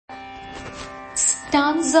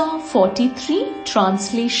Stanza 43,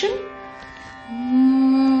 translation.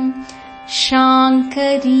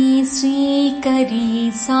 Shankari Srikari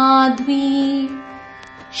Sadhvi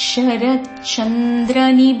Sharat Chandra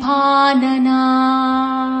Nibhanana.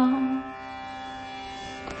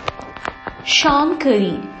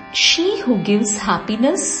 Shankari, she who gives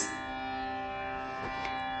happiness.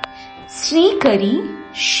 Srikari,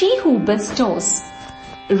 she who bestows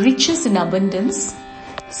riches in abundance.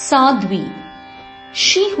 Sadhvi,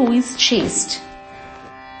 she who is chaste.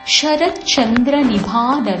 Sharat Chandra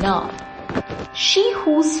Nibhanana, she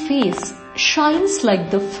whose face shines like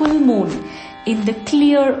the full moon in the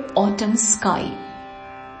clear autumn sky.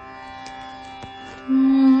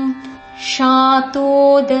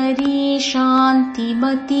 Shatodari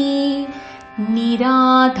Shantimati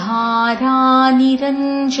Niradhara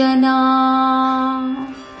Niranjana.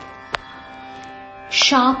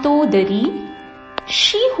 Shatodari,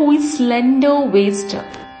 she who is slender-waisted.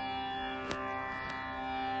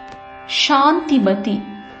 Shantimati,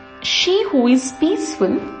 she who is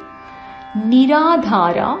peaceful.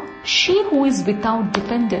 Niradhara, she who is without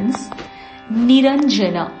dependence.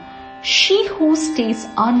 Niranjana, she who stays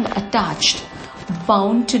unattached,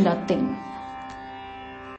 bound to nothing.